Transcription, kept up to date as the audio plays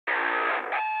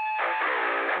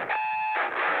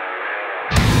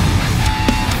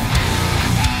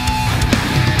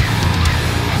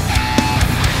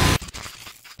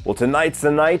Well, tonight's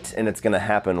the night, and it's going to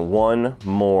happen one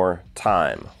more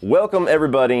time. Welcome,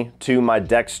 everybody, to my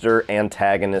Dexter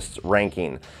Antagonists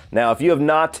ranking. Now, if you have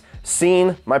not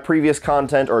seen my previous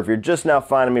content, or if you're just now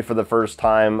finding me for the first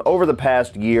time, over the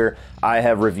past year, I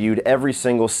have reviewed every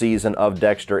single season of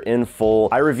Dexter in full.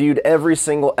 I reviewed every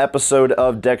single episode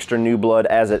of Dexter New Blood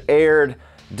as it aired,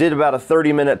 did about a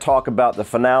 30-minute talk about the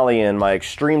finale and my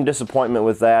extreme disappointment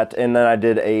with that, and then I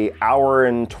did a hour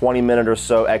and 20-minute or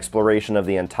so exploration of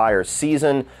the entire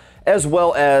season, as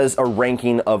well as a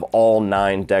ranking of all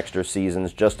 9 Dexter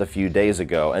seasons just a few days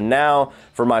ago. And now,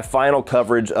 for my final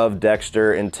coverage of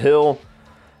Dexter until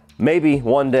maybe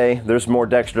one day there's more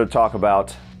Dexter to talk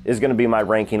about, is going to be my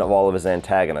ranking of all of his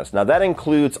antagonists. Now that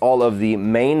includes all of the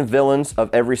main villains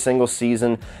of every single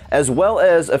season, as well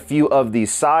as a few of the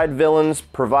side villains,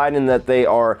 providing that they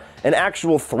are an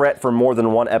actual threat for more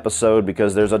than one episode,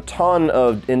 because there's a ton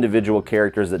of individual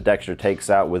characters that Dexter takes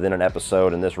out within an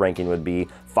episode, and this ranking would be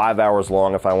 5 hours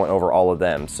long if I went over all of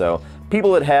them. So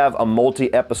people that have a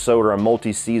multi-episode or a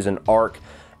multi-season arc,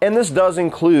 and this does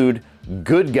include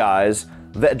good guys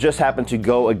that just happen to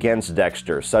go against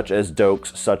Dexter, such as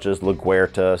Dokes, such as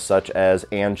LaGuerta, such as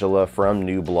Angela from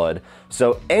New Blood.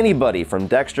 So anybody from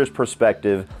Dexter's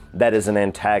perspective that is an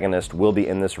antagonist will be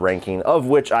in this ranking, of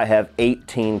which I have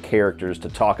 18 characters to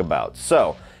talk about.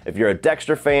 So if you're a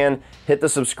Dexter fan, hit the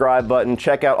subscribe button,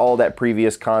 check out all that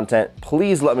previous content.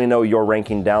 Please let me know your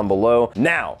ranking down below.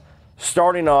 Now,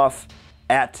 starting off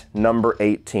at number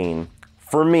 18,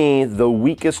 for me, the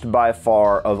weakest by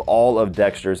far of all of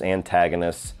Dexter's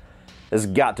antagonists has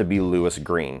got to be Louis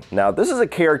Green. Now, this is a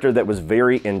character that was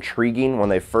very intriguing when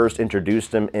they first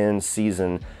introduced him in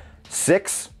season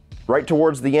 6. Right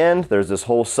towards the end, there's this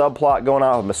whole subplot going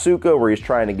on with Masuka where he's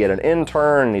trying to get an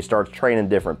intern and he starts training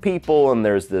different people, and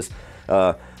there's this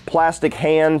plastic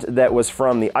hand that was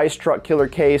from the ice truck killer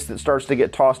case that starts to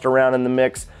get tossed around in the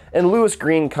mix. And Louis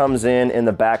Green comes in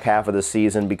the back half of the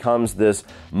season, becomes this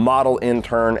model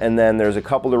intern, and then there's a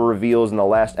couple of reveals in the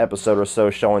last episode or so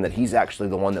showing that he's actually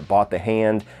the one that bought the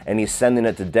hand, and he's sending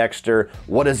it to Dexter.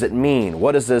 What does it mean?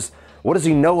 What is this? What does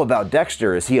he know about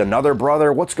Dexter? Is he another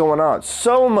brother? What's going on?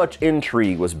 So much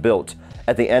intrigue was built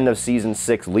at the end of season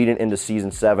 6 leading into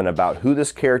season 7 about who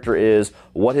this character is,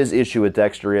 what his issue with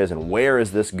Dexter is, and where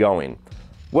is this going.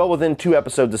 Well, within 2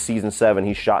 episodes of season 7,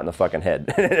 he's shot in the fucking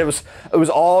head. it was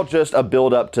all just a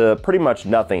build-up to pretty much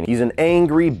nothing. He's an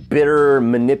angry, bitter,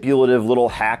 manipulative little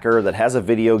hacker that has a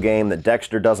video game that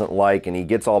Dexter doesn't like, and he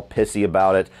gets all pissy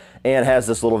about it, and has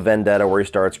this little vendetta where he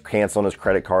starts canceling his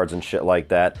credit cards and shit like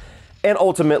that. And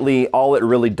ultimately, all it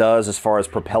really does as far as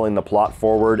propelling the plot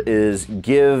forward is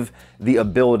give the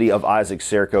ability of Isaac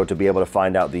Serco to be able to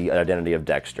find out the identity of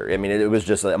Dexter. I mean, it was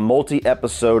just a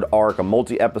multi-episode arc, a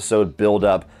multi-episode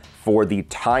build-up for the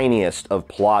tiniest of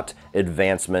plot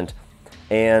advancement.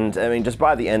 And, I mean, just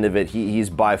by the end of it, he's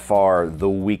by far the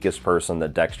weakest person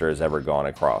that Dexter has ever gone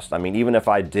across. I mean, even if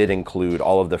I did include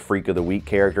all of the Freak of the Week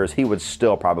characters, he would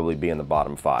still probably be in the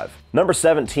bottom 5. Number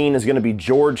 17 is going to be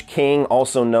George King,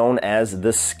 also known as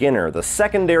the Skinner, the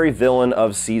secondary villain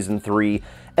of Season 3.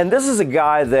 And this is a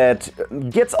guy that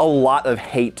gets a lot of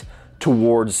hate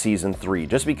towards Season 3,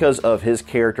 just because of his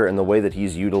character and the way that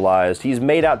he's utilized. He's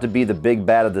made out to be the big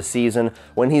bad of the season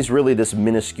when he's really this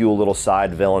minuscule little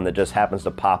side villain that just happens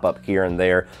to pop up here and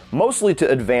there, mostly to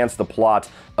advance the plot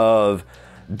of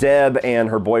Deb and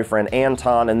her boyfriend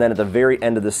Anton, and then at the very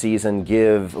end of the season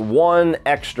give one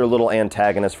extra little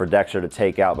antagonist for Dexter to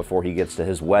take out before he gets to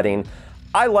his wedding.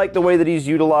 I like the way that he's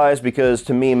utilized because,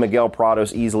 to me, Miguel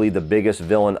Prado's easily the biggest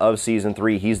villain of Season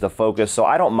 3. He's the focus, so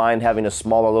I don't mind having a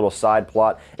smaller little side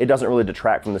plot. It doesn't really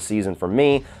detract from the season for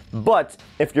me. But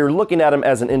if you're looking at him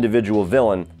as an individual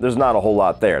villain, there's not a whole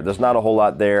lot there. There's not a whole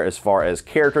lot there as far as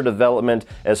character development,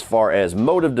 as far as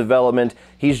motive development.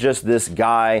 He's just this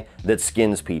guy that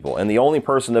skins people. And the only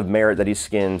person of merit that he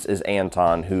skins is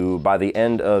Anton, who by the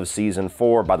end of Season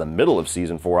 4, by the middle of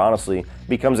Season 4, honestly,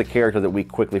 becomes a character that we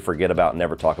quickly forget about and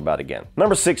never talk about again.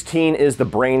 Number 16 is the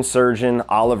brain surgeon,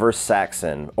 Oliver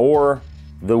Saxon, or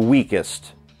the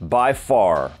weakest, by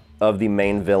far, of the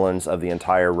main villains of the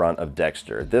entire run of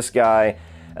Dexter. This guy,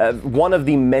 one of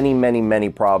the many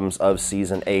problems of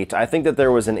Season 8. I think that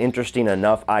there was an interesting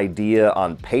enough idea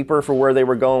on paper for where they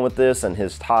were going with this and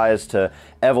his ties to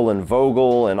Evelyn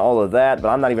Vogel and all of that, but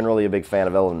I'm not even really a big fan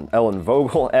of Ellen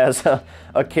Vogel as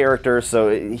a character. So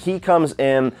he comes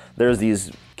in, there's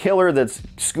these killer that's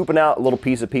scooping out a little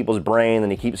piece of people's brain,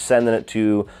 and he keeps sending it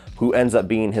to who ends up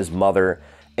being his mother.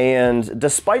 And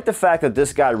despite the fact that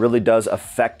this guy really does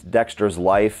affect Dexter's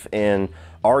life in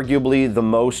arguably the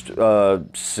most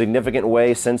significant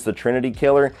way since the Trinity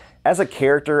Killer, as a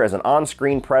character, as an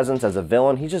on-screen presence, as a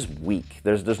villain, he's just weak.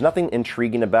 There's nothing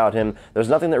intriguing about him. There's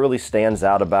nothing that really stands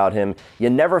out about him.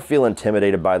 You never feel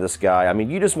intimidated by this guy. I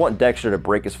mean, you just want Dexter to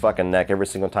break his fucking neck every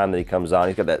single time that he comes on.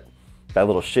 He's got that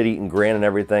little shit-eating grin and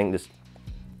everything. Just,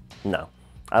 no.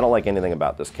 I don't like anything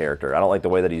about this character. I don't like the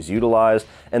way that he's utilized,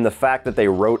 and the fact that they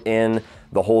wrote in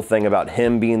the whole thing about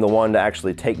him being the one to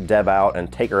actually take Deb out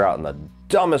and take her out in the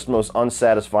dumbest, most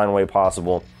unsatisfying way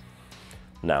possible.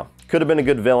 No. Could have been a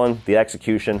good villain. The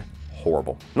execution,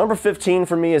 horrible. Number 15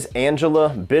 for me is Angela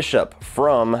Bishop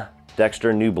from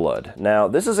Dexter New Blood. Now,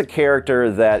 this is a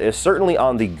character that is certainly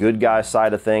on the good guy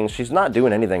side of things. She's not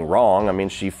doing anything wrong. I mean,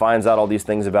 she finds out all these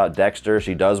things about Dexter.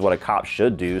 She does what a cop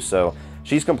should do, so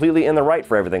she's completely in the right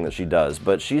for everything that she does,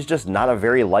 but she's just not a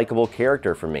very likable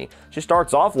character for me. She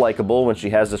starts off likable when she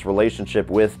has this relationship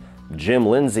with Jim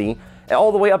Lindsay,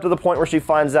 all the way up to the point where she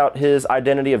finds out his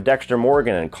identity of Dexter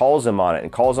Morgan and calls him on it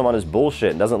and calls him on his bullshit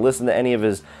and doesn't listen to any of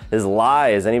his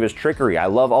lies, any of his trickery. I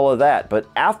love all of that. But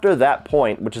after that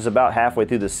point, which is about halfway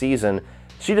through the season,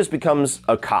 she just becomes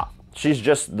a cop. She's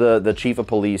just the chief of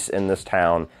police in this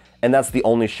town, and that's the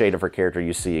only shade of her character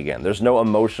you see again. There's no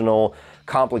emotional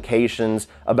complications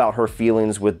about her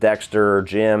feelings with Dexter or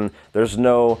Jim. There's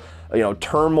no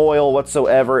turmoil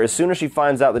whatsoever. As soon as she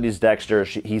finds out that he's Dexter,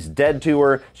 he's dead to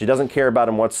her. She doesn't care about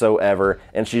him whatsoever,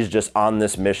 and she's just on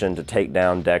this mission to take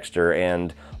down Dexter,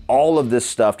 and all of this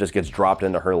stuff just gets dropped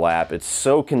into her lap. It's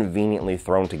so conveniently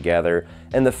thrown together,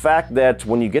 and the fact that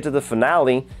when you get to the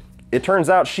finale, it turns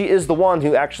out she is the one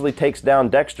who actually takes down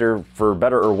Dexter, for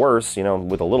better or worse,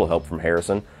 with a little help from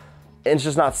Harrison. And it's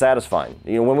just not satisfying.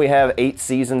 When we have 8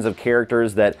 seasons of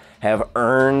characters that have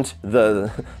earned the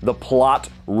plot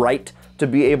right to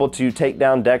be able to take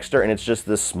down Dexter, and it's just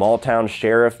this small town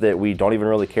sheriff that we don't even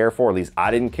really care for, at least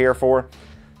I didn't care for,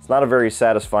 it's not a very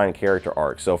satisfying character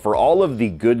arc. So for all of the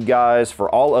good guys, for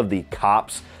all of the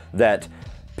cops that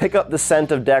pick up the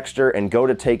scent of Dexter and go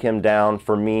to take him down,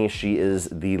 for me, she is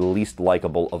the least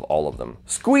likable of all of them.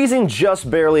 Squeezing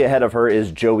just barely ahead of her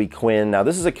is Joey Quinn. Now,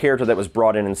 this is a character that was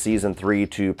brought in Season 3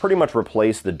 to pretty much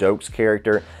replace the Dokes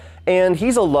character, and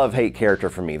he's a love-hate character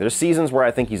for me. There's seasons where I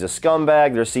think he's a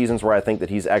scumbag, there's seasons where I think that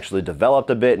he's actually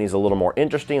developed a bit and he's a little more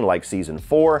interesting, like Season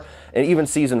 4, and even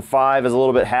Season 5 is a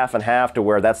little bit half and half, to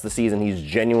where that's the season he's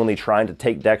genuinely trying to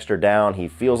take Dexter down. He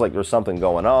feels like there's something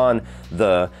going on.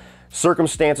 The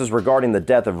circumstances regarding the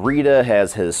death of Rita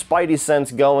has his spidey sense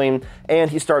going,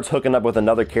 and he starts hooking up with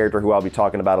another character who I'll be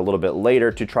talking about a little bit later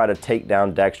to try to take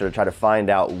down Dexter, to try to find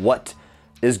out what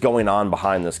is going on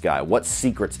behind this guy, what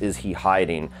secrets is he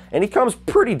hiding, and he comes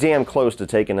pretty damn close to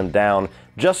taking him down,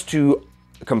 just to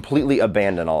completely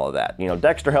abandon all of that.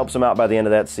 Dexter helps him out by the end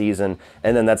of that season,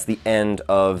 and then that's the end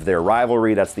of their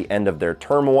rivalry, that's the end of their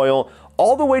turmoil,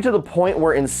 all the way to the point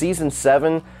where in Season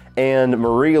 7, and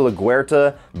Maria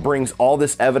LaGuerta brings all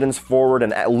this evidence forward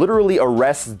and literally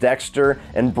arrests Dexter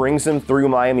and brings him through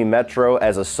Miami Metro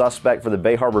as a suspect for the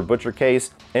Bay Harbor Butcher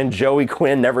case, and Joey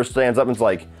Quinn never stands up and's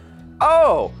like,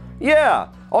 "Oh, yeah,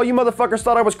 all you motherfuckers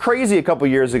thought I was crazy a couple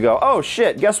years ago. Oh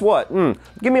shit, guess what?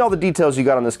 Give me all the details you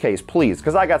got on this case, please,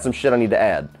 because I got some shit I need to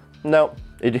add." No.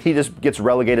 He just gets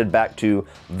relegated back to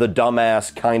the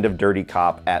dumbass, kind of dirty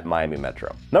cop at Miami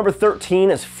Metro. Number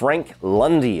 13 is Frank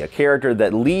Lundy, a character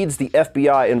that leads the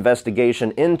FBI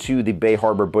investigation into the Bay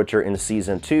Harbor Butcher in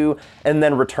Season 2, and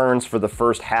then returns for the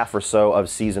first half or so of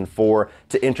Season 4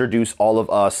 to introduce all of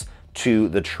us to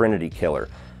the Trinity Killer.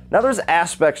 Now, there's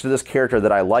aspects to this character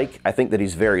that I like. I think that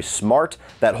he's very smart.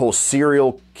 That whole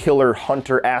serial killer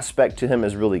hunter aspect to him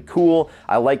is really cool.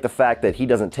 I like the fact that he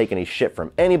doesn't take any shit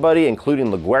from anybody, including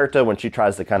LaGuerta when she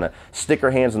tries to kind of stick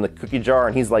her hands in the cookie jar,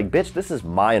 and he's like, "Bitch, this is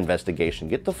my investigation.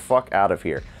 Get the fuck out of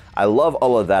here." I love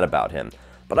all of that about him.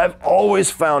 But I've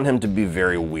always found him to be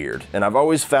very weird, and I've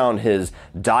always found his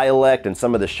dialect and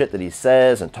some of the shit that he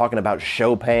says, and talking about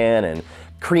Chopin and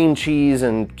cream cheese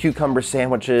and cucumber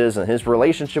sandwiches, and his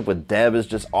relationship with Deb is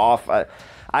just off. I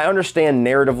understand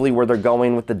narratively where they're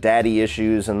going with the daddy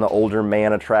issues and the older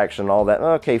man attraction and all that.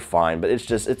 Okay, fine, but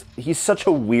he's such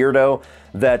a weirdo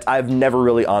that I've never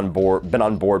really been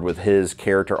on board with his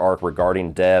character arc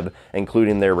regarding Deb,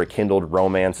 including their rekindled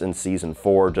romance in Season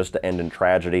 4 just to end in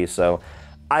tragedy. So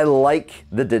I like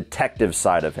the detective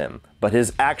side of him, but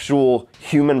his actual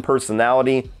human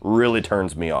personality really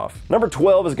turns me off. Number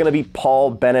 12 is going to be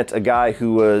Paul Bennett, a guy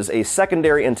who was a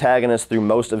secondary antagonist through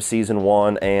most of Season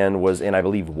 1 and was in, I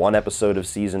believe, 1 episode of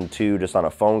Season 2 just on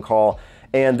a phone call.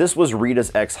 And this was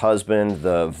Rita's ex-husband,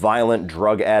 the violent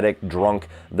drug addict drunk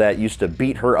that used to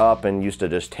beat her up and used to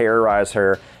just terrorize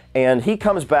her. And he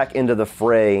comes back into the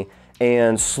fray,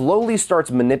 and slowly starts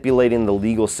manipulating the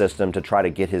legal system to try to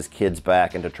get his kids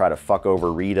back and to try to fuck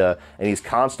over Rita. And he's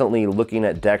constantly looking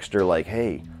at Dexter like,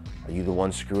 hey, are you the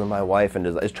one screwing my wife? And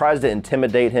just tries to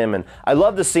intimidate him. And I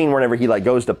love the scene whenever he like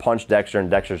goes to punch Dexter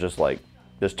and Dexter's just like,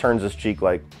 just turns his cheek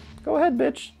like, go ahead,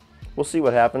 bitch. We'll see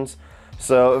what happens.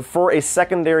 So for a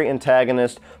secondary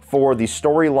antagonist, for the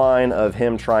storyline of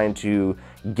him trying to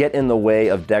get in the way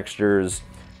of Dexter's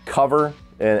cover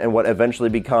and what eventually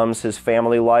becomes his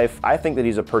family life, I think that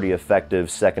he's a pretty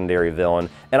effective secondary villain,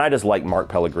 and I just like Mark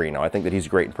Pellegrino. I think that he's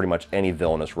great in pretty much any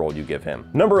villainous role you give him.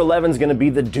 Number 11 is going to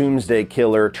be the Doomsday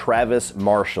Killer, Travis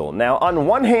Marshall. Now, on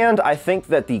one hand, I think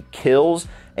that the kills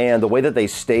and the way that they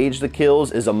stage the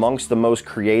kills is amongst the most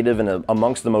creative and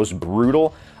amongst the most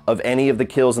brutal of any of the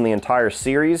kills in the entire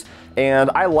series, and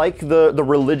I like the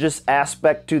religious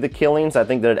aspect to the killings. I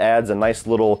think that it adds a nice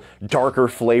little darker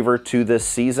flavor to this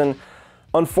season.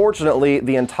 Unfortunately,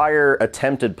 the entire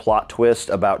attempted plot twist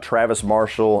about Travis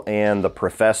Marshall and the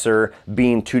Professor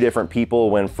being two different people,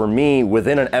 when for me,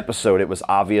 within an episode, it was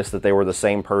obvious that they were the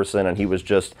same person and he was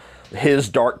just his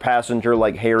dark passenger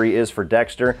like Harry is for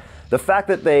Dexter. The fact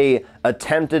that they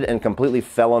attempted and completely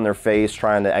fell on their face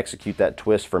trying to execute that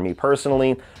twist, for me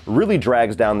personally, really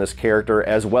drags down this character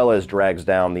as well as drags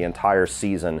down the entire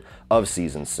season of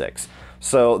Season 6.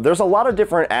 So there's a lot of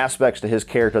different aspects to his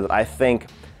character that I think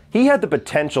he had the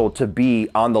potential to be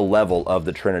on the level of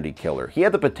the Trinity Killer. He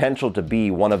had the potential to be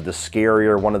one of the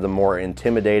scarier, one of the more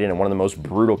intimidating, and one of the most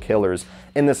brutal killers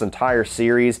in this entire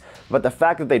series, but the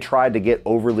fact that they tried to get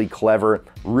overly clever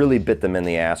really bit them in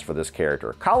the ass for this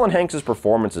character. Colin Hanks'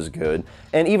 performance is good,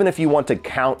 and even if you want to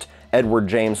count Edward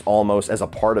James Olmos as a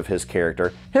part of his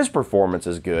character, his performance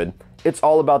is good. It's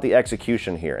all about the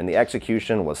execution here, and the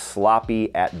execution was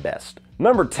sloppy at best.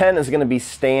 Number 10 is going to be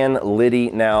Stan Liddy.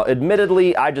 Now,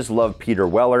 admittedly, I just love Peter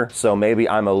Weller, so maybe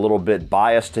I'm a little bit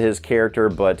biased to his character,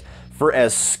 but for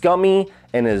as scummy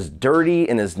and as dirty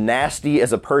and as nasty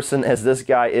as a person as this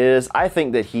guy is, I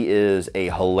think that he is a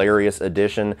hilarious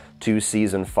addition to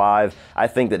Season 5. I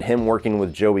think that him working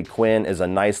with Joey Quinn is a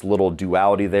nice little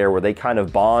duality there where they kind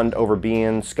of bond over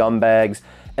being scumbags.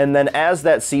 And then as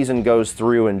that season goes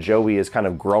through and Joey is kind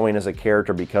of growing as a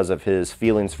character because of his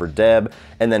feelings for Deb,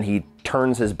 and then he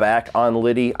turns his back on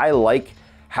Liddy, I like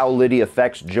how Liddy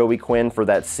affects Joey Quinn for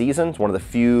that season. It's one of the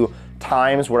few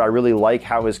times where I really like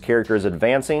how his character is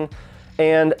advancing.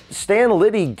 And Stan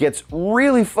Liddy gets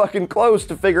really fucking close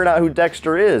to figuring out who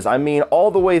Dexter is. I mean,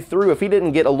 all the way through, if he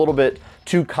didn't get a little bit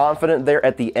too confident there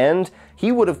at the end,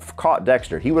 he would have caught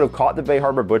Dexter. He would have caught the Bay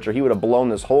Harbor Butcher. He would have blown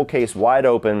this whole case wide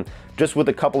open just with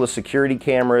a couple of security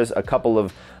cameras, a couple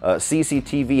of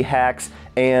CCTV hacks,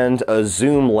 and a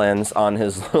zoom lens on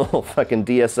his little fucking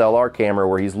DSLR camera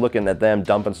where he's looking at them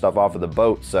dumping stuff off of the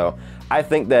boat. So I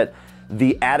think that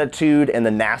the attitude and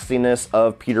the nastiness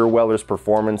of Peter Weller's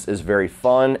performance is very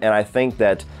fun, and I think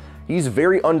that he's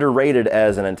very underrated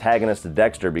as an antagonist to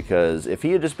Dexter, because if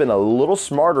he had just been a little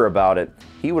smarter about it,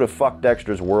 he would have fucked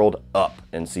Dexter's world up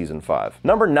in Season 5.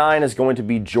 Number 9 is going to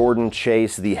be Jordan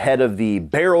Chase, the head of the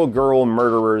Barrel Girl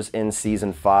murderers in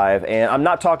Season 5, and I'm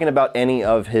not talking about any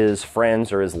of his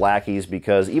friends or his lackeys,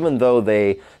 because even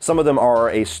though some of them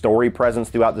are a story presence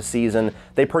throughout the season,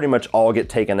 they pretty much all get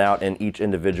taken out in each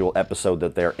individual episode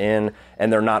that they're in,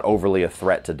 and they're not overly a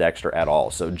threat to Dexter at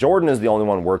all. So Jordan is the only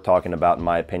one worth talking about, in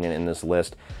my opinion, in this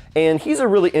list, and he's a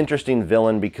really interesting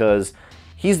villain because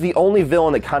he's the only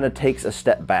villain that kind of takes a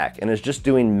step back and is just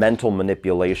doing mental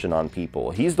manipulation on people.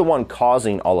 He's the one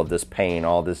causing all of this pain,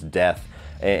 all this death,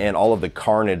 and all of the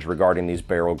carnage regarding these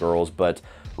Barrel Girls, but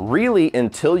really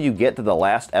until you get to the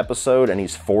last episode and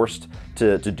he's forced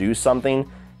to do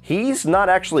something, he's not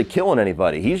actually killing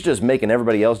anybody. He's just making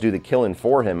everybody else do the killing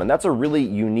for him, and that's a really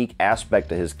unique aspect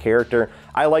to his character.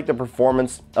 I like the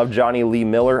performance of Johnny Lee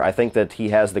Miller. I think that he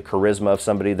has the charisma of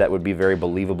somebody that would be very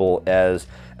believable as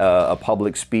a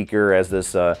public speaker, as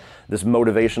this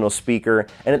motivational speaker,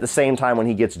 and at the same time, when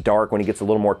he gets dark, when he gets a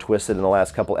little more twisted in the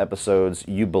last couple episodes,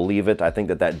 you believe it. I think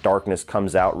that that darkness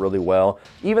comes out really well.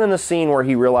 Even in the scene where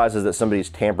he realizes that somebody's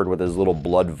tampered with his little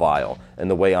blood vial,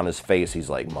 and the way on his face he's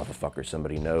like, motherfucker,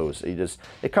 somebody knows.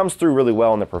 It comes through really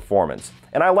well in the performance.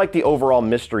 And I like the overall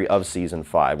mystery of Season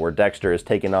 5, where Dexter is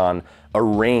taking on a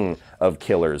ring of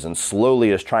killers and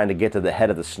slowly is trying to get to the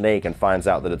head of the snake and finds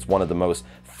out that it's one of the most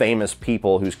famous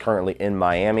people who's currently in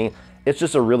Miami. It's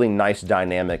just a really nice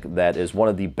dynamic that is one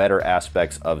of the better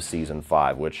aspects of Season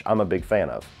 5, which I'm a big fan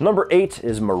of. Number 8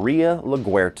 is Maria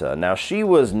LaGuerta. Now, she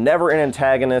was never an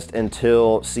antagonist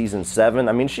until Season 7.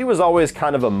 I mean, she was always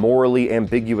kind of a morally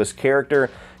ambiguous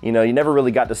character. You know, you never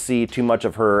really got to see too much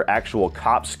of her actual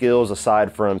cop skills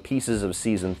aside from pieces of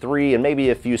season 3 and maybe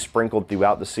a few sprinkled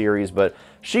throughout the series, but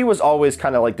she was always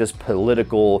kind of like this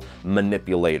political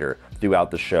manipulator throughout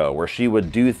the show, where she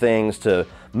would do things to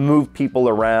move people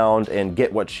around and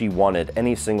get what she wanted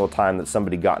any single time that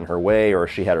somebody got in her way or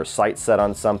she had her sights set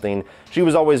on something. She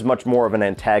was always much more of an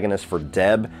antagonist for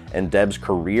Deb and Deb's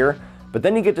career. But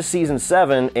then you get to season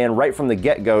 7, and right from the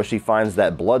get-go, she finds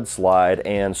that blood slide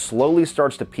and slowly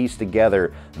starts to piece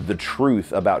together the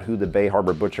truth about who the Bay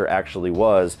Harbor Butcher actually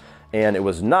was. And it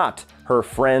was not her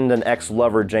friend and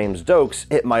ex-lover James Dokes,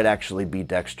 it might actually be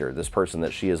Dexter, this person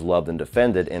that she has loved and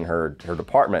defended in her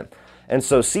department. And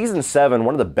so season 7,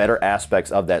 one of the better aspects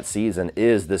of that season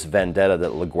is this vendetta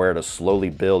that LaGuerta slowly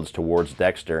builds towards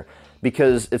Dexter,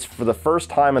 because it's for the first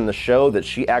time in the show that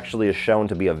she actually is shown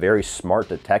to be a very smart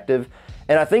detective.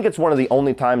 And I think it's one of the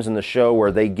only times in the show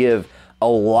where they give a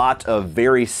lot of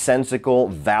very sensical,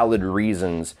 valid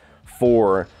reasons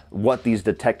for what these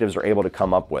detectives are able to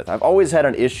come up with. I've always had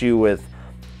an issue with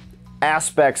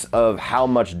aspects of how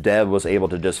much Deb was able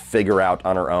to just figure out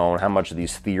on her own, how much of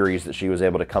these theories that she was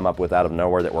able to come up with out of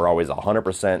nowhere that were always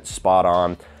 100% spot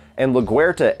on. And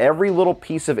LaGuerta, every little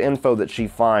piece of info that she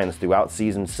finds throughout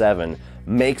season 7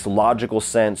 makes logical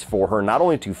sense for her not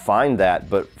only to find that,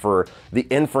 but for the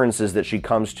inferences that she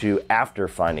comes to after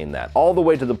finding that. All the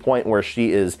way to the point where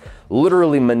she is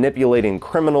literally manipulating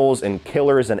criminals and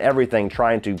killers and everything,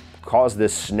 trying to cause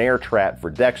this snare trap for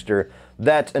Dexter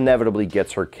that inevitably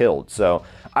gets her killed. So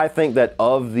I think that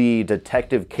of the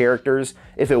detective characters,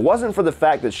 if it wasn't for the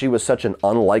fact that she was such an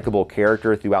unlikable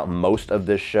character throughout most of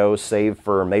this show, save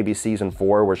for maybe season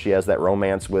 4 where she has that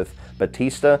romance with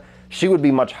Batista, she would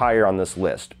be much higher on this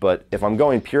list. But if I'm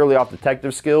going purely off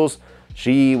detective skills,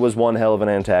 she was one hell of an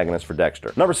antagonist for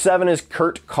Dexter. Number 7 is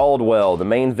Kurt Caldwell, the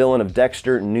main villain of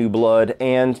Dexter New Blood.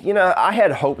 And, you know, I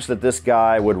had hopes that this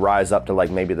guy would rise up to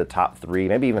like maybe the top 3,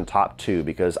 maybe even top 2,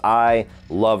 because I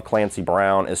love Clancy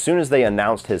Brown. As soon as they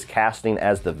announced his casting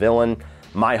as the villain,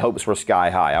 my hopes were sky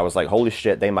high. I was like, holy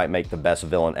shit, they might make the best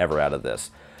villain ever out of this.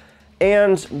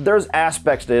 And there's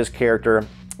aspects to his character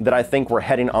that I think we're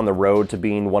heading on the road to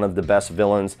being one of the best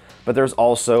villains, but there's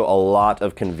also a lot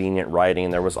of convenient writing.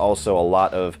 There was also a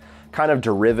lot of kind of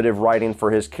derivative writing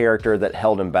for his character that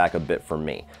held him back a bit for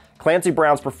me. Clancy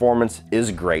Brown's performance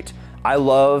is great. I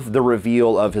love the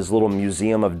reveal of his little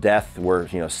museum of death where,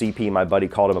 you know, CP, my buddy,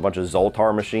 called him a bunch of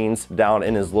Zoltar machines down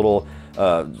in his little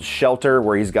shelter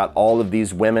where he's got all of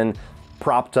these women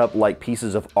propped up like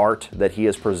pieces of art that he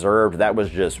has preserved. That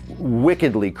was just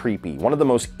wickedly creepy. One of the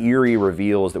most eerie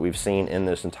reveals that we've seen in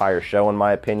this entire show, in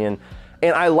my opinion.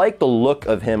 And I like the look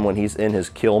of him when he's in his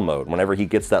kill mode, whenever he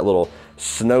gets that little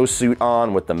snowsuit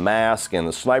on with the mask and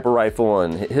the sniper rifle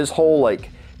and his whole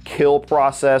like kill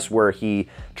process where he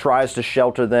tries to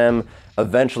shelter them.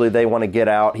 Eventually they want to get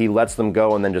out. He lets them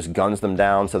go and then just guns them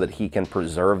down so that he can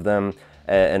preserve them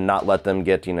and not let them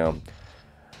get, you know,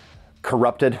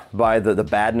 corrupted by the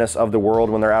badness of the world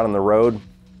when they're out on the road.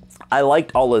 I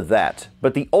liked all of that,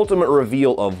 but the ultimate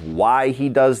reveal of why he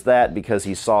does that, because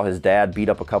he saw his dad beat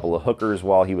up a couple of hookers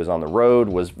while he was on the road,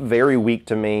 was very weak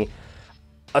to me.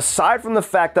 Aside from the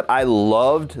fact that I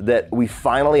loved that we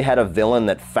finally had a villain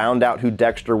that found out who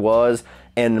Dexter was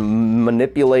and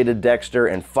manipulated Dexter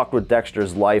and fucked with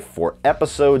Dexter's life for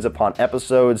episodes upon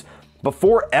episodes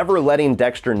before ever letting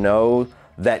Dexter know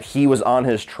that he was on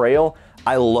his trail,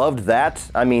 I loved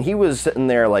that. I mean, he was sitting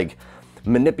there like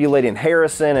manipulating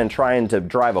Harrison and trying to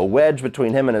drive a wedge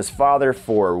between him and his father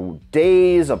for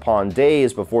days upon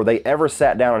days before they ever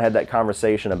sat down and had that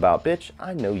conversation about, bitch,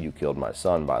 I know you killed my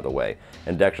son, by the way.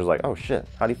 And Dexter's like, oh shit,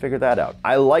 how do you figure that out?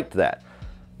 I liked that.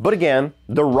 But again,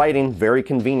 the writing, very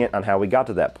convenient on how we got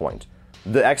to that point.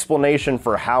 The explanation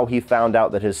for how he found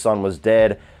out that his son was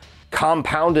dead,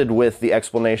 compounded with the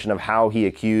explanation of how he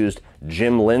accused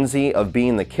Jim Lindsay of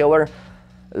being the killer.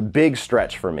 Big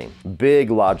stretch for me, big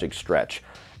logic stretch.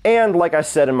 And like I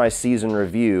said in my season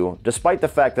review, despite the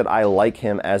fact that I like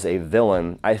him as a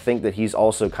villain, I think that he's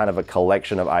also kind of a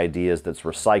collection of ideas that's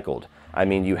recycled. I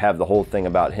mean, you have the whole thing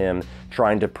about him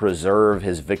trying to preserve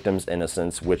his victim's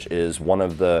innocence, which is one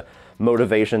of the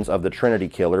motivations of the Trinity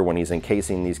Killer when he's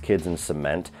encasing these kids in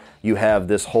cement. You have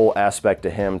this whole aspect to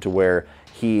him to where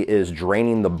he is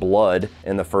draining the blood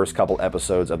in the first couple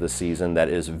episodes of the season that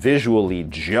is visually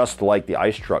just like the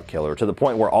Ice Truck Killer, to the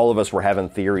point where all of us were having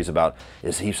theories about,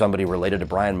 is he somebody related to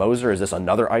Brian Moser? Is this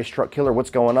another Ice Truck Killer?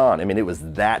 What's going on? I mean, it was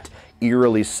that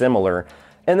eerily similar.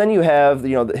 And then you have,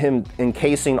 you know, him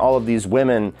encasing all of these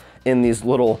women in these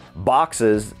little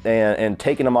boxes and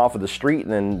taking them off of the street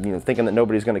and then, you know, thinking that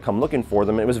nobody's going to come looking for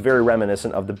them. It was very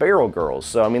reminiscent of the Barrel Girls.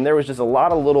 So, I mean, there was just a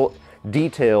lot of little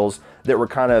details that were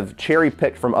kind of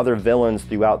cherry-picked from other villains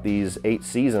throughout these 8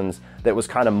 seasons that was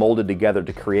kind of molded together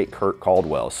to create Kurt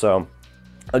Caldwell. So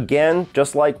again,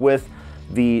 just like with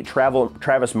the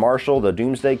Travis Marshall, the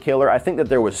Doomsday Killer, I think that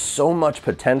there was so much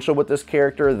potential with this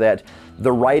character that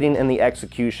the writing and the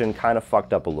execution kind of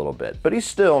fucked up a little bit. But he's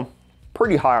still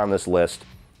pretty high on this list,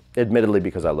 admittedly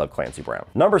because I love Clancy Brown.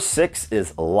 Number 6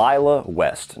 is Lila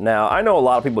West. Now, I know a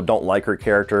lot of people don't like her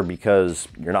character because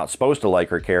you're not supposed to like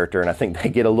her character, and I think they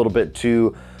get a little bit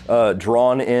too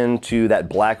drawn into that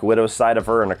Black Widow side of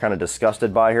her and are kind of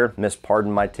disgusted by her. Miss Pardon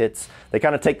My Tits. They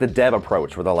kind of take the Deb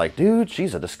approach where they're like, dude,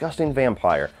 she's a disgusting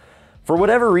vampire. For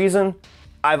whatever reason,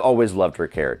 I've always loved her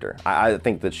character. I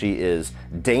think that she is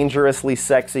dangerously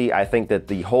sexy. I think that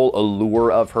the whole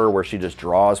allure of her where she just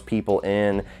draws people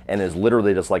in and is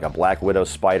literally just like a Black Widow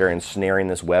spider and snaring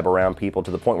this web around people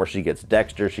to the point where she gets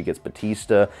Dexter, she gets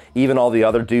Batista, even all the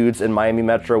other dudes in Miami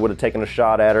Metro would have taken a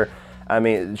shot at her. I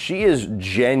mean, she is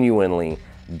genuinely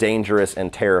dangerous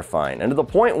and terrifying. And to the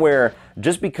point where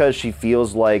just because she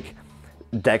feels like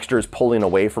Dexter is pulling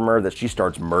away from her, that she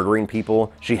starts murdering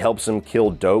people. She helps him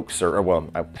kill Dokes,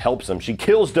 she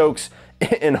kills Dokes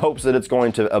in hopes that it's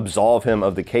going to absolve him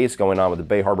of the case going on with the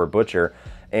Bay Harbor Butcher.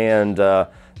 And I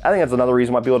think that's another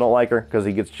reason why people don't like her, because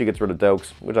she gets rid of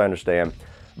Dokes, which I understand.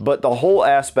 But the whole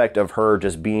aspect of her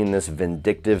just being this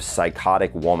vindictive,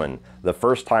 psychotic woman, the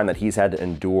first time that he's had to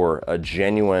endure a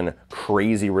genuine,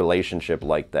 crazy relationship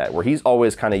like that, where he's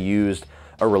always kind of used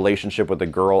a relationship with a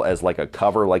girl as like a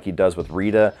cover like he does with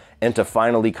Rita, and to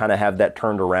finally kind of have that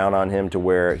turned around on him to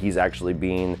where he's actually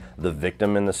being the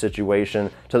victim in the situation,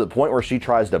 to the point where she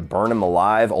tries to burn him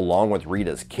alive along with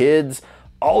Rita's kids.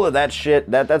 All of that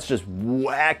shit, that's just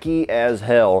wacky as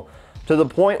hell, to the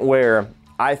point where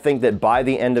I think that by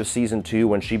the end of season 2,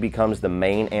 when she becomes the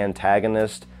main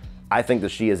antagonist, I think that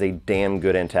she is a damn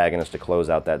good antagonist to close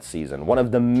out that season. One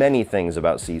of the many things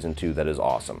about season 2 that is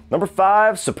awesome. Number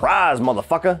 5, surprise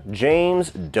motherfucker,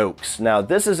 James Dokes. Now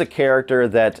this is a character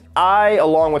that I,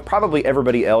 along with probably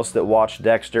everybody else that watched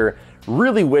Dexter,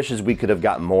 really wishes we could have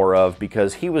gotten more of,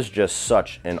 because he was just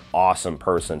such an awesome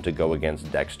person to go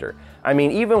against Dexter. I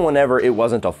mean, even whenever it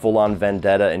wasn't a full-on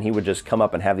vendetta and he would just come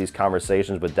up and have these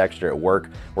conversations with Dexter at work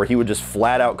where he would just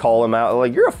flat out call him out,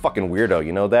 like, you're a fucking weirdo,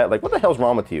 you know that? Like, what the hell's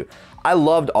wrong with you? I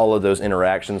loved all of those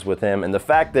interactions with him, and the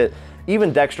fact that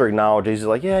even Dexter acknowledges, he's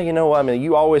like, yeah, you know what, I mean,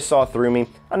 you always saw through me.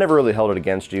 I never really held it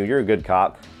against you. You're a good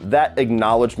cop. That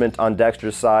acknowledgement on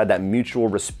Dexter's side, that mutual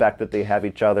respect that they have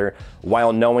each other,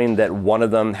 while knowing that one of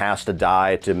them has to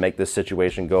die to make this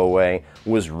situation go away,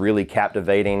 was really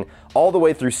captivating. All the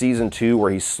way through season 2,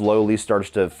 where he slowly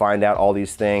starts to find out all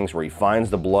these things, where he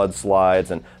finds the blood slides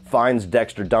and finds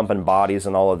Dexter dumping bodies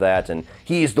and all of that, and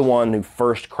he's the one who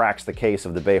first cracks the case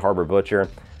of the Bay Harbor Butcher.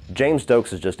 James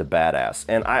Dokes is just a badass,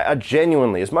 and I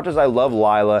genuinely, as much as I love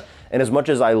Lila, and as much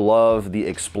as I love the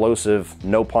explosive,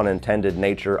 no pun intended,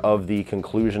 nature of the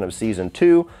conclusion of season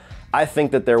 2, I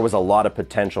think that there was a lot of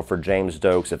potential for James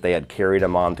Dokes if they had carried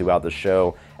him on throughout the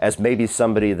show as maybe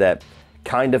somebody that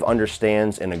kind of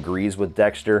understands and agrees with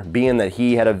Dexter, being that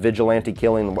he had a vigilante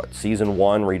killing, season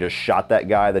 1, where he just shot that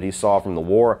guy that he saw from the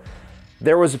war.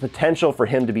 There was a potential for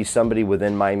him to be somebody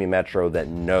within Miami Metro that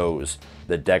knows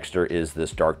that Dexter is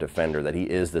this dark defender, that he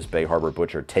is this Bay Harbor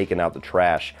Butcher taking out the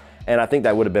trash, and I think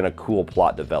that would have been a cool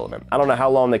plot development. I don't know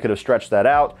how long they could have stretched that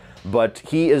out, but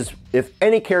he is, if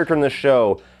any character in this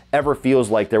show ever feels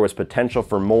like there was potential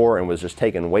for more and was just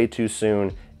taken way too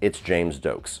soon, it's James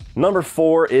Dokes. Number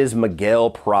 4 is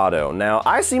Miguel Prado. Now,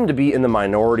 I seem to be in the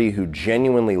minority who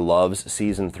genuinely loves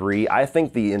season 3. I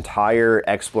think the entire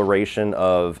exploration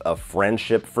of a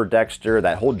friendship for Dexter,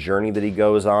 that whole journey that he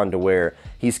goes on to where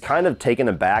he's kind of taken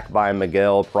aback by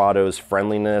Miguel Prado's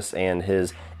friendliness and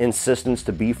his insistence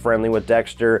to be friendly with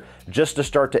Dexter, just to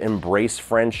start to embrace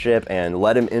friendship and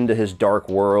let him into his dark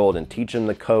world and teach him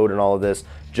the code and all of this,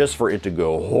 just for it to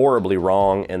go horribly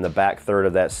wrong in the back third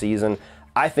of that season,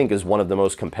 I think is one of the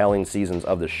most compelling seasons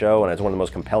of the show, and it's one of the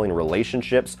most compelling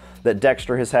relationships that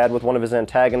Dexter has had with one of his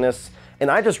antagonists. And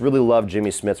I just really love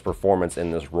Jimmy Smith's performance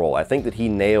in this role. I think that he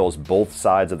nails both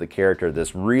sides of the character,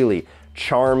 this really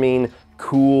charming,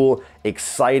 cool,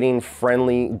 exciting,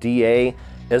 friendly DA,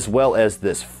 as well as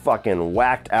this fucking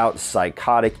whacked out,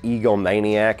 psychotic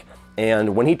egomaniac.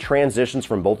 And when he transitions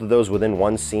from both of those within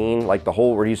one scene, like the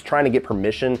whole where he's trying to get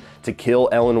permission to kill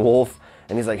Ellen Wolf,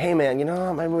 and he's like, hey man, you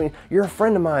know, you're a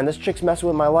friend of mine, this chick's messing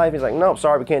with my life. He's like, no,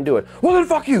 sorry, we can't do it. Well then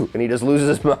fuck you! And he just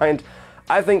loses his mind.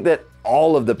 I think that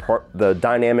all of the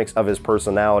dynamics of his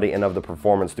personality and of the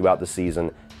performance throughout the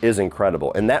season is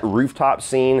incredible. And that rooftop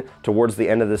scene towards the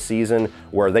end of the season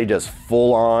where they just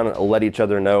full on let each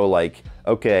other know, like,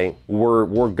 okay,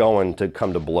 we're going to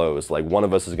come to blows. Like, one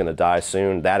of us is going to die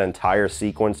soon. That entire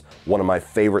sequence, one of my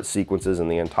favorite sequences in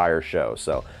the entire show.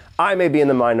 So I may be in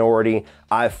the minority.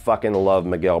 I fucking love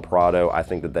Miguel Prado. I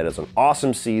think that is an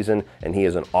awesome season, and he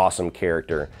is an awesome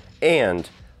character, and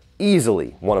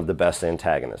easily one of the best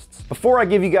antagonists. Before I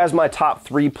give you guys my top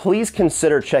 3, please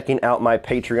consider checking out my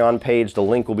Patreon page. The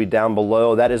link will be down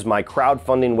below. That is my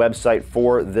crowdfunding website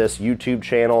for this YouTube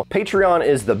channel. Patreon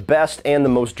is the best and the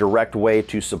most direct way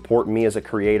to support me as a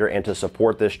creator and to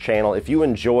support this channel. If you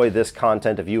enjoy this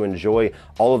content, if you enjoy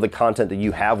all of the content that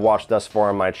you have watched thus far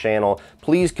on my channel,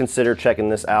 please consider checking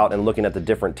this out and looking at the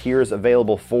different tiers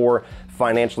available for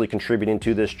financially contributing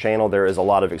to this channel. There is a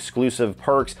lot of exclusive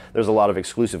perks. There's a lot of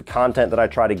exclusive content that I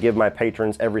try to give my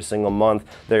patrons every single month.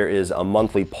 There is a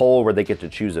monthly poll where they get to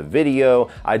choose a video.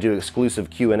 I do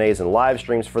exclusive Q&As and live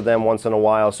streams for them once in a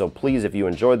while. So please, if you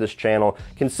enjoyed this channel,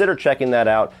 consider checking that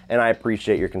out, and I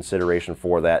appreciate your consideration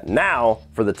for that. Now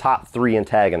for the top 3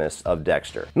 antagonists of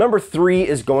Dexter. Number 3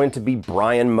 is going to be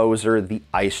Brian Moser, the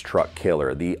Ice Truck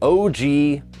Killer, the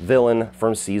OG villain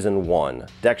from season 1,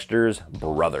 Dexter's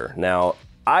brother. Now,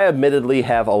 I admittedly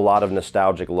have a lot of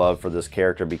nostalgic love for this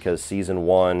character because season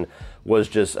 1 was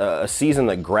just a season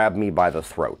that grabbed me by the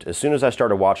throat. As soon as I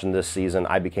started watching this season,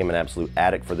 I became an absolute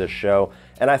addict for this show.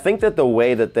 And I think that the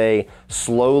way that they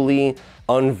slowly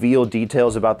unveil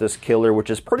details about this killer, which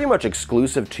is pretty much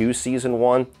exclusive to season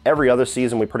 1. Every other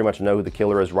season, we pretty much know who the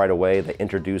killer is right away. They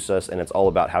introduce us, and it's all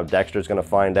about how Dexter's gonna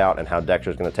find out and how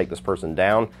Dexter's gonna take this person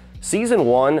down. Season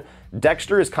 1,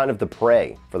 Dexter is kind of the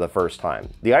prey for the first time.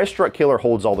 The Ice Truck Killer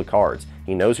holds all the cards.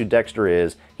 He knows who Dexter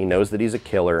is. He knows that he's a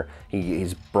killer.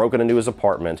 He's broken into his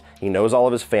apartment. He knows all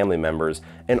of his family members.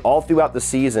 And all throughout the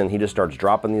season, he just starts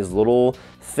dropping these little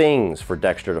things for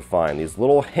Dexter to find, these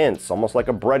little hints, almost like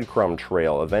a breadcrumb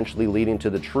trail, eventually leading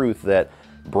to the truth that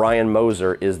Brian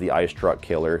Moser is the Ice Truck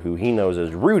Killer, who he knows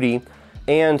as Rudy,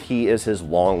 and he is his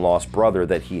long-lost brother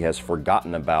that he has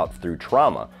forgotten about through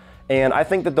trauma. And I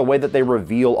think that the way that they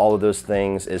reveal all of those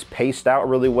things is paced out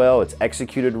really well. It's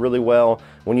executed really well.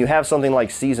 When you have something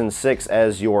like season 6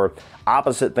 as your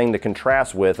opposite thing to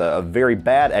contrast with, a very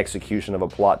bad execution of a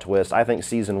plot twist, I think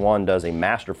season 1 does a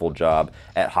masterful job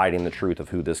at hiding the truth of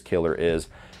who this killer is.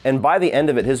 And by the end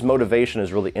of it, his motivation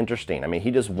is really interesting. I mean,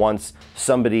 he just wants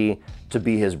somebody to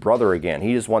be his brother again.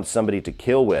 He just wants somebody to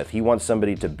kill with. He wants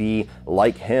somebody to be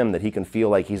like him, that he can feel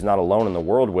like he's not alone in the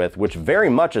world with, which very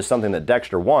much is something that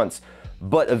Dexter wants.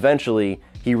 But eventually,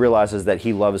 he realizes that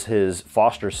he loves his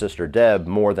foster sister, Deb,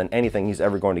 more than anything he's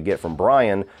ever going to get from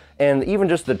Brian. And even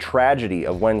just the tragedy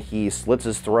of when he slits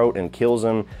his throat and kills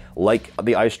him like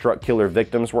the Ice Truck Killer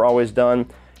victims were always done.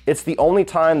 It's the only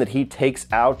time that he takes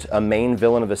out a main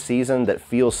villain of a season that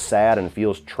feels sad and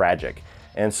feels tragic.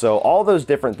 And so all those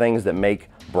different things that make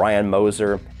Brian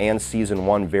Moser and season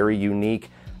 1 very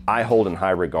unique, I hold in high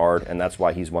regard, and that's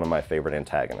why he's one of my favorite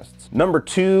antagonists. Number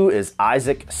 2 is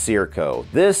Isaac Sirko.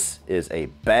 This is a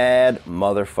bad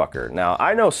motherfucker. Now,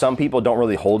 I know some people don't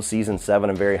really hold season 7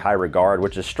 in very high regard,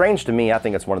 which is strange to me. I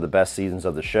think it's one of the best seasons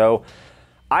of the show.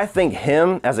 I think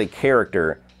him as a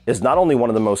character is not only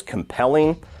one of the most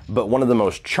compelling, but one of the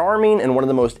most charming and one of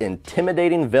the most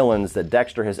intimidating villains that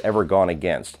Dexter has ever gone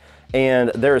against. And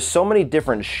there are so many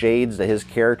different shades to his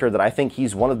character that I think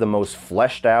he's one of the most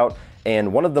fleshed out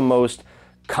and one of the most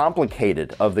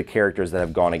complicated of the characters that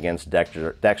have gone against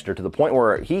Dexter, to the point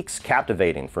where he's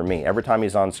captivating for me every time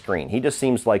he's on screen. He just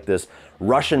seems like this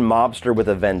Russian mobster with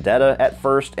a vendetta at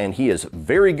first, and he is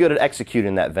very good at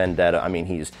executing that vendetta. I mean,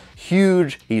 he's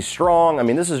huge, he's strong. I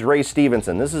mean, this is Ray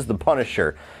Stevenson, this is the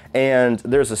Punisher. And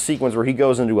there's a sequence where he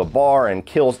goes into a bar and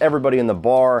kills everybody in the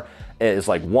bar. It's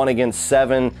like 1 against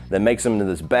 7 that makes him into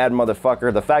this bad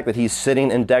motherfucker. The fact that he's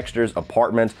sitting in Dexter's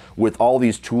apartment with all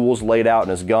these tools laid out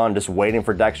and his gun just waiting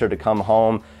for Dexter to come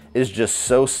home is just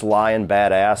so sly and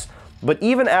badass. But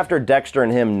even after Dexter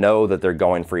and him know that they're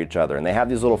going for each other and they have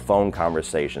these little phone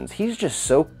conversations, he's just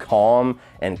so calm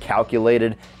and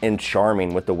calculated and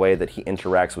charming with the way that he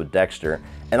interacts with Dexter.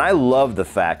 And I love the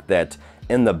fact that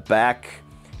in the back,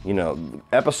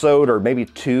 episode or maybe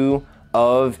 2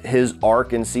 of his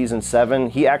arc in season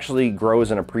 7, he actually grows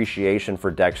an appreciation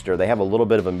for Dexter. They have a little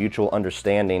bit of a mutual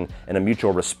understanding and a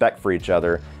mutual respect for each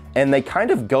other, and they kind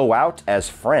of go out as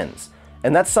friends.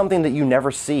 And that's something that you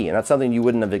never see, and that's something you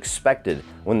wouldn't have expected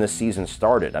when this season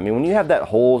started. I mean, when you have that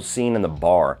whole scene in the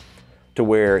bar to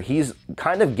where he's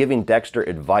kind of giving Dexter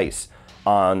advice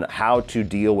on how to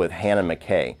deal with Hannah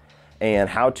McKay, and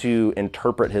how to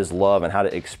interpret his love and how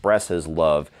to express his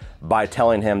love by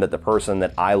telling him that the person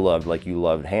that I loved, like you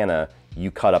loved Hannah,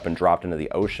 you cut up and dropped into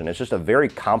the ocean. It's just a very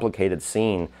complicated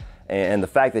scene. And the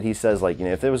fact that he says, like, you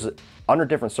know, if it was under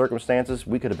different circumstances,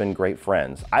 we could have been great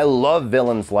friends. I love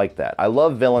villains like that. I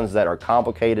love villains that are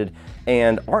complicated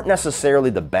and aren't necessarily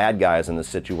the bad guys in the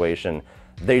situation.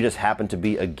 They just happen to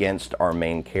be against our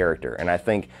main character. And I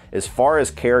think as far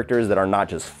as characters that are not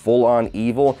just full-on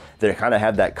evil, that kind of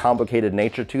have that complicated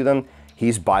nature to them,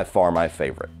 he's by far my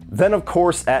favorite. Then, of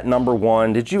course, at number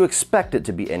 1, did you expect it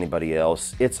to be anybody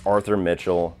else? It's Arthur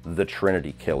Mitchell, the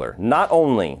Trinity Killer. Not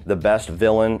only the best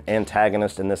villain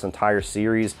antagonist in this entire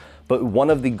series, but one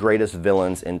of the greatest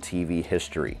villains in TV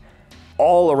history.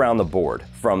 All around the board,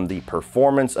 from the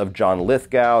performance of John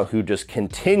Lithgow, who just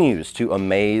continues to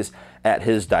amaze at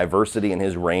his diversity and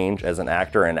his range as an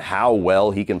actor and how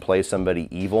well he can play somebody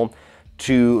evil,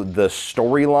 to the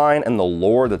storyline and the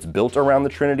lore that's built around the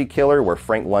Trinity Killer, where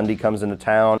Frank Lundy comes into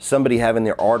town, somebody having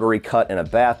their artery cut in a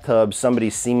bathtub, somebody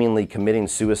seemingly committing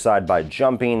suicide by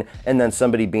jumping, and then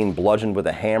somebody being bludgeoned with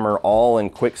a hammer, all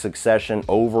in quick succession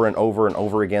over and over and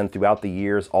over again throughout the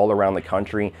years all around the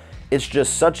country. It's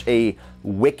just such a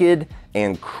wicked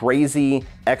and crazy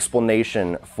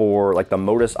explanation for like the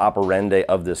modus operandi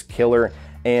of this killer.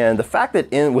 And the fact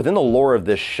that within the lore of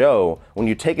this show, when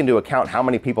you take into account how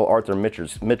many people Arthur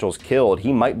Mitchell's killed,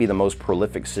 he might be the most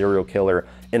prolific serial killer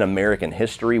in American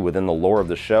history within the lore of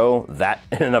the show. That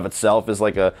in and of itself is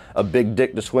like a big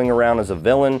dick to swing around as a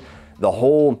villain. The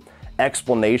whole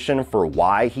explanation for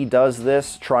why he does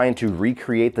this, trying to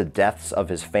recreate the deaths of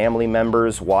his family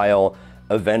members while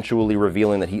eventually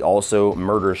revealing that he also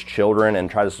murders children and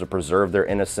tries to preserve their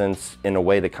innocence in a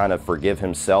way to kind of forgive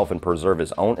himself and preserve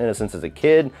his own innocence as a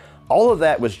kid. All of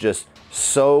that was just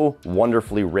so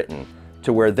wonderfully written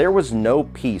to where there was no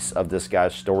piece of this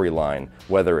guy's storyline,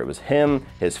 whether it was him,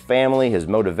 his family, his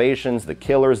motivations, the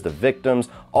killers, the victims,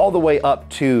 all the way up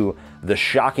to the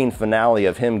shocking finale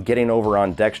of him getting over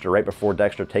on Dexter right before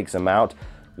Dexter takes him out,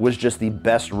 was just the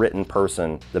best written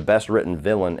person, the best written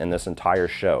villain in this entire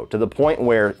show. To the point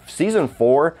where season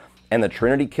 4 and the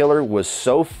Trinity Killer was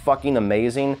so fucking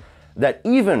amazing that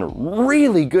even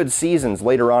really good seasons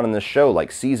later on in this show,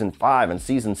 like season 5 and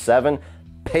season 7,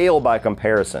 pale by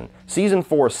comparison. Season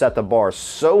 4 set the bar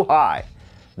so high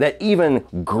that even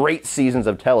great seasons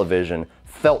of television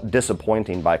felt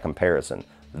disappointing by comparison.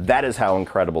 That is how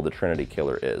incredible the Trinity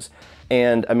Killer is.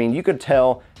 And I mean, you could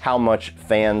tell how much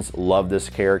fans love this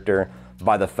character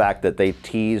by the fact that they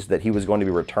teased that he was going to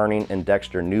be returning in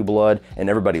Dexter New Blood, and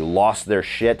everybody lost their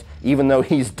shit. Even though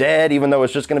he's dead, even though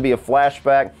it's just going to be a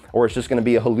flashback or it's just going to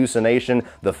be a hallucination,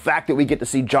 the fact that we get to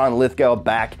see John Lithgow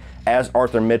back as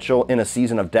Arthur Mitchell in a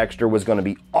season of Dexter was going to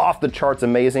be off the charts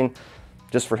amazing.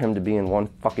 Just for him to be in one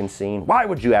fucking scene. Why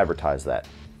would you advertise that?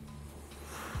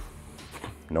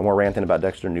 No more ranting about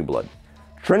Dexter New Blood.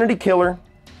 Trinity Killer,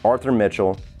 Arthur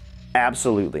Mitchell,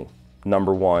 absolutely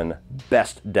number 1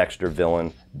 best Dexter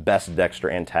villain, best Dexter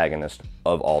antagonist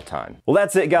of all time. Well,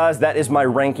 that's it, guys. That is my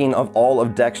ranking of all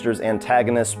of Dexter's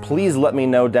antagonists. Please let me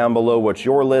know down below what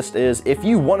your list is. If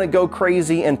you want to go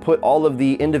crazy and put all of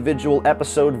the individual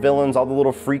episode villains, all the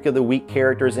little freak of the week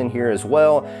characters in here as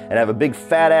well, and have a big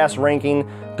fat ass ranking,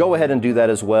 go ahead and do that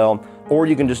as well. Or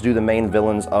you can just do the main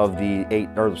villains of the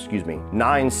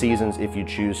 9 seasons if you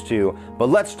choose to. But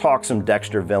let's talk some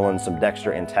Dexter villains, some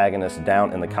Dexter antagonists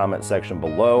down in the comment section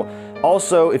below.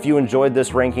 Also, if you enjoyed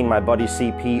this ranking, my buddy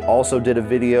CP also did a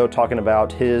video talking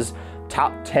about his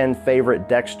top 10 favorite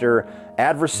Dexter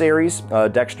adversaries,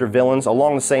 Dexter villains,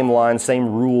 along the same lines, same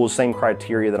rules, same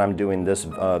criteria that I'm doing this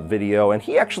video. And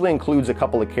he actually includes a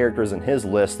couple of characters in his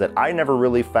list that I never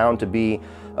really found to be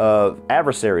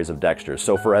adversaries of Dexter.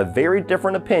 So for a very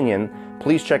different opinion,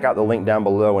 please check out the link down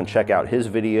below and check out his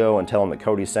video and tell him that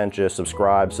Cody sent you.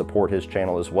 Subscribe, support his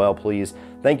channel as well, please.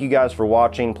 Thank you guys for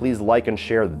watching. Please like and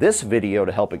share this video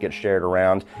to help it get shared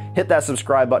around. Hit that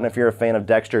subscribe button if you're a fan of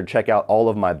Dexter. Check out all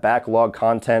of my backlog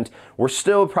content. We're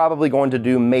still probably going to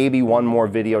do maybe one more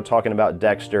video talking about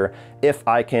Dexter if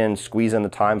I can squeeze in the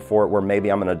time for it, where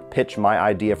maybe I'm going to pitch my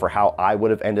idea for how I would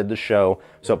have ended the show.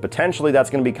 So potentially that's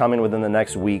going to be coming within the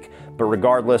next week. But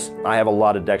regardless, I have a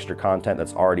lot of Dexter content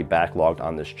that's already backlogged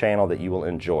on this channel that you will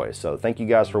enjoy. So thank you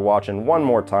guys for watching one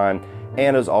more time.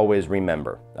 And as always,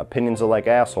 remember, opinions are like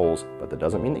assholes, but that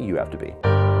doesn't mean that you have to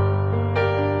be.